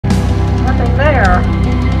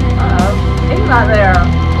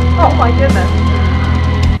my goodness.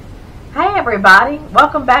 Hey everybody,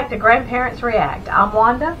 welcome back to Grandparents React. I'm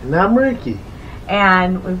Wanda. And I'm Ricky.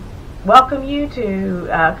 And we welcome you to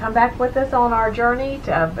come back with us on our journey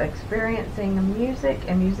of experiencing music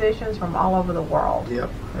and musicians from all over the world. Yep.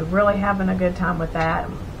 We're really having a good time with that.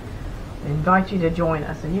 We invite you to join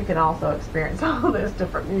us, and you can also experience all this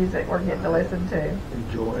different music we're getting to listen to.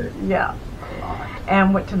 Enjoy it. Yeah. A lot.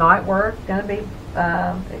 And tonight we're going to be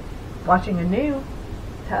watching a new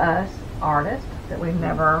to us artist that we've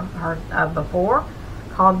never heard of before,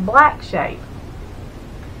 called BLACKSHAPE.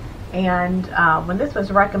 And when this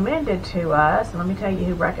was recommended to us, let me tell you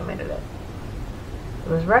who recommended it. It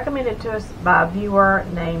was recommended to us by a viewer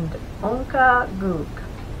named Unka Gook.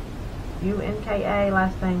 U-N-K-A,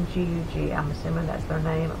 last name G-U-G. I'm assuming that's their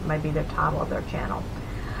name, maybe the title of their channel.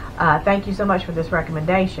 Thank you so much for this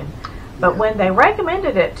recommendation. But when they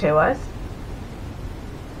recommended it to us,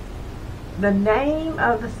 the name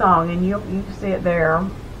of the song, and you can see it there,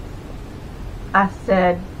 I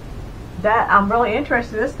said that I'm really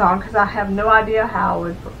interested in this song because I have no idea how I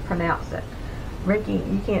would pronounce it. Ricky,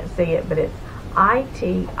 you can't see it, but it's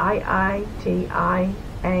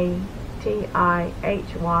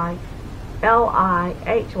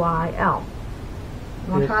ITIIITIHYLIHYL.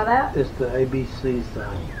 You want to try that? It's the ABC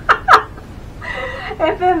sign.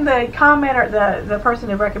 And then the commenter, the person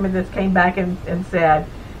who recommended this, came back and said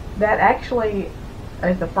that actually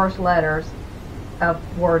is the first letters of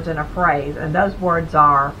words in a phrase, and those words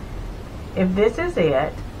are, if this is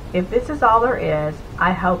it, if this is all there is,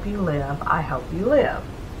 I hope you live, I hope you live.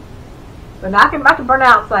 So now I can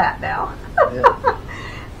pronounce that now. Yeah.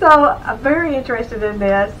 So I'm very interested in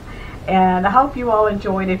this, and I hope you all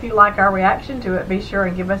enjoyed. If you like our reaction to it, be sure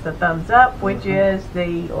and give us a thumbs up, which is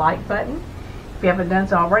the like button. If you haven't done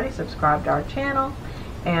so already, subscribe to our channel,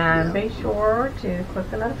 and be sure to click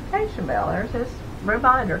the notification bell. There's this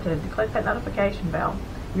reminder to click that notification bell.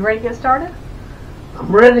 You ready to get started?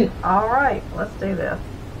 I'm ready. All right, let's do this.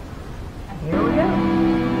 Here we go.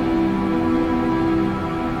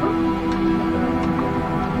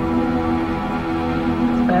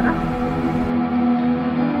 It's better.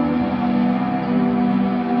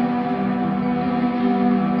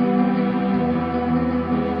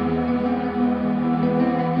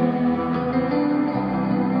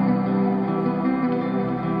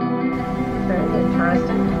 Very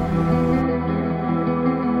interesting.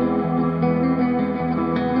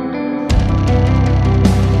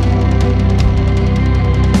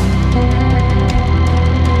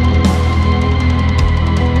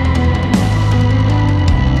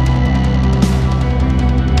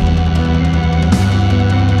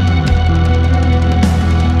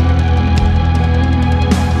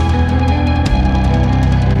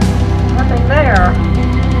 Nothing there.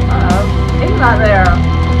 He's not there.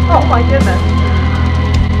 Oh my goodness.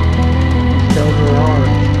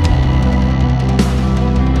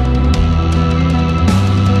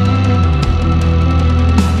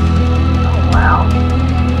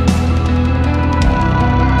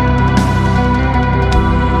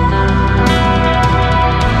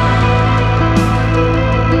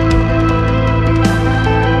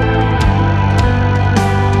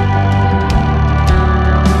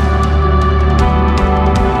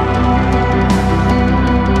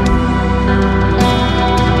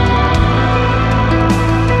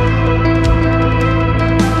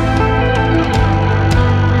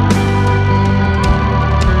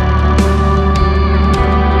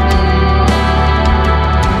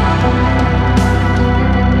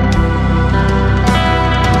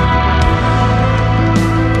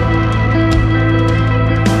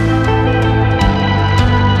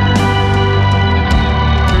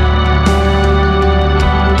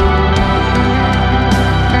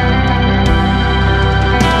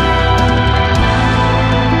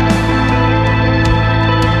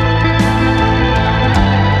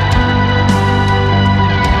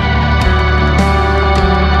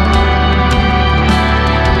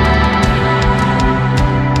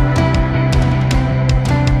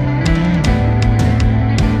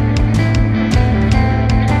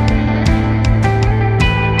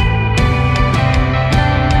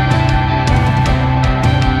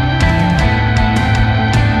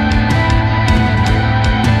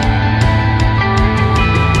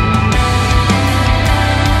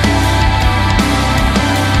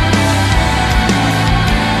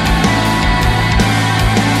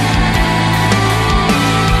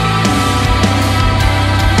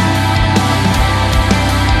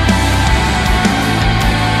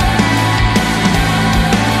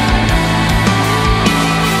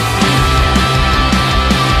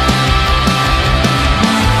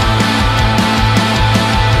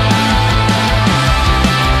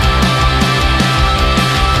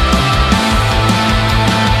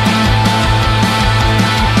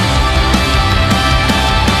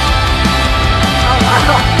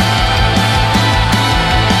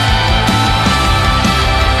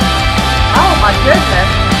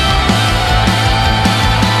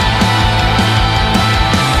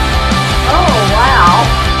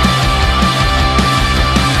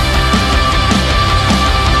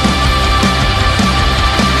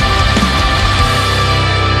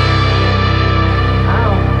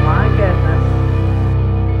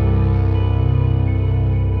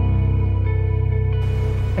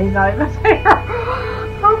 he's not even there.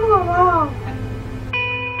 Oh, wow.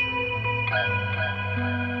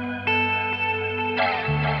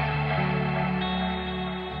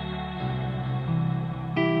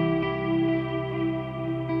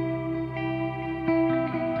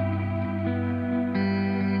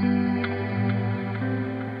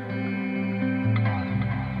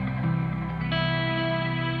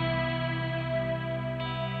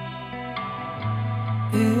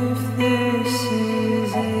 If this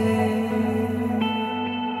is it,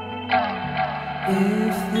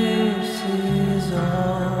 if this is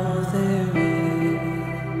all there is,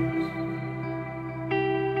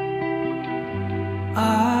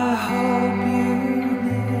 I hope you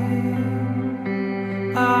live,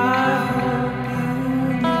 I hope you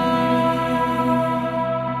live.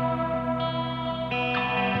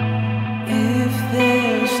 If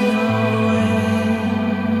there's no end,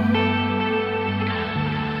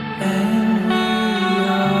 and we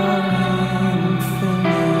are infinite,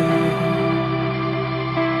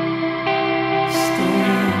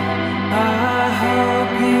 still I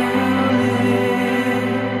hope you live,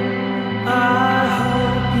 I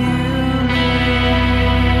hope you live.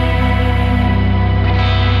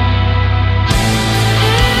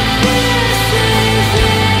 If this is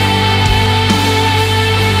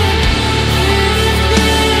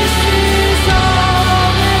all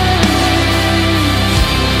there is,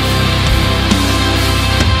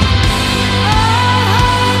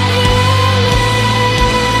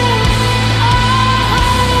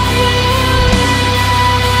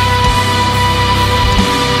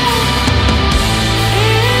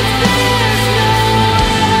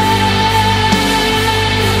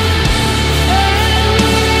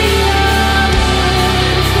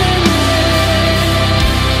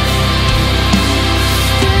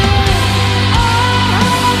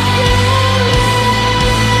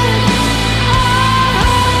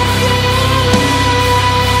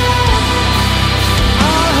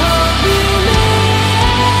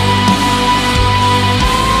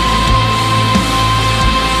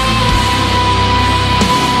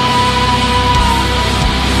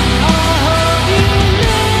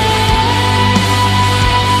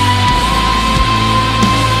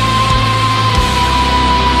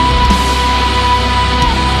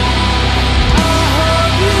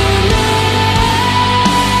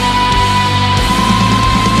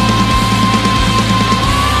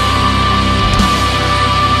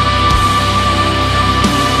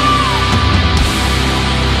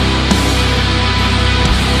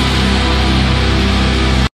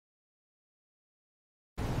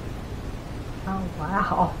 Oh,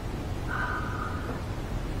 wow.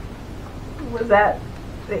 Was that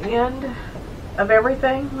the end of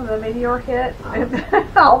everything when the meteor hit? And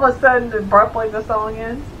all of a sudden, abruptly, the song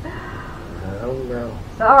ends? I don't know.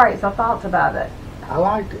 So, all right, so thoughts about it. I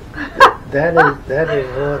liked it. That is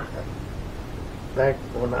what, back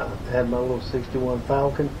when I had my little 61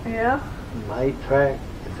 Falcon, Yeah? my 8-track,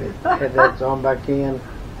 if it had that song back in,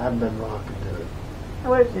 I'd been rocking to it.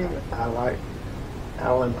 Would you? I like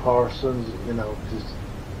Alan Parsons, you know, just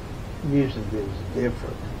music is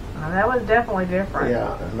different. That was definitely different.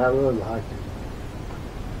 Yeah, and I really liked it.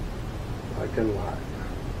 Liked it a lot.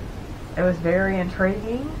 It was very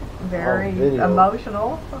intriguing, very video.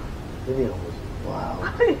 emotional. Video was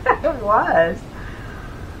wow. It was.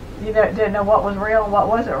 You know, didn't know what was real and what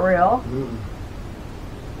wasn't real. Mm-mm.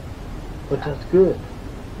 But that's good.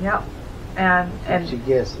 Yep. And Keeps you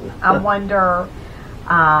guessing. I wonder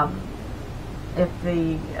if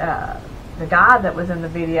the guy that was in the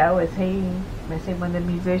video, is he one of the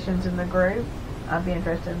musicians in the group? I'd be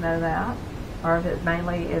interested to know that. Or if it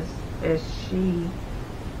mainly is she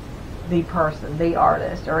the person, the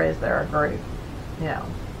artist, or is there a group? You know,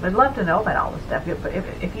 I'd love to know about all this stuff.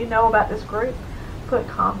 If you know about this group, put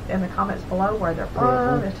in the comments below where they're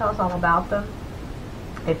from. Just tell us all about them.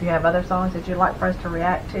 If you have other songs that you'd like for us to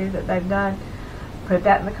react to that they've done, put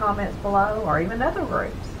that in the comments below, or even other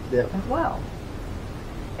groups as well.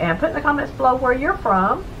 And put in the comments below where you're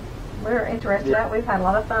from. We're interested. We've had a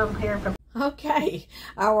lot of fun hearing from. Okay,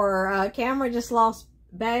 our camera just lost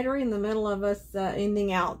battery in the middle of us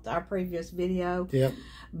ending out our previous video. Yep.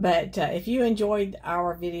 But if you enjoyed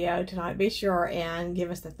our video tonight, be sure and give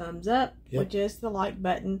us the thumbs up, which is the like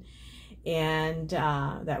button. And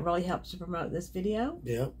that really helps to promote this video.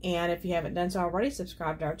 Yep. And if you haven't done so already,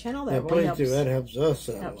 subscribe to our channel. That really please helps. do. That helps us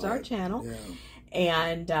out. Helps our channel. Yeah.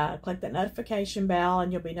 And click that notification bell,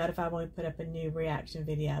 and you'll be notified when we put up a new reaction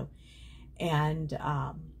video. And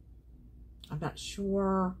I'm not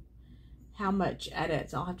sure how much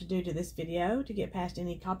edits I'll have to do to this video to get past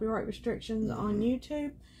any copyright restrictions on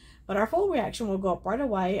YouTube. But our full reaction will go up right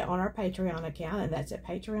away on our Patreon account, and that's at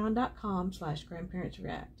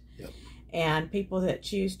patreon.com/grandparentsreact. Yep. And people that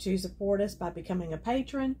choose to support us by becoming a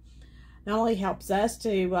patron not only helps us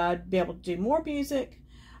to be able to do more music,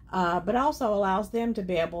 but also allows them to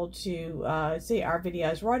be able to see our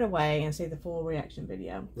videos right away and see the full reaction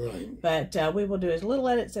video. Right. But we will do as little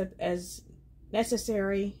edits as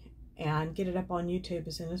necessary and get it up on YouTube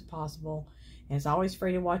as soon as possible. And it's always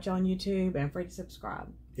free to watch on YouTube and free to subscribe.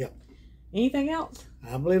 Yep. Anything else?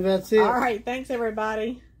 I believe that's it. All right. Thanks,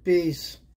 everybody. Peace.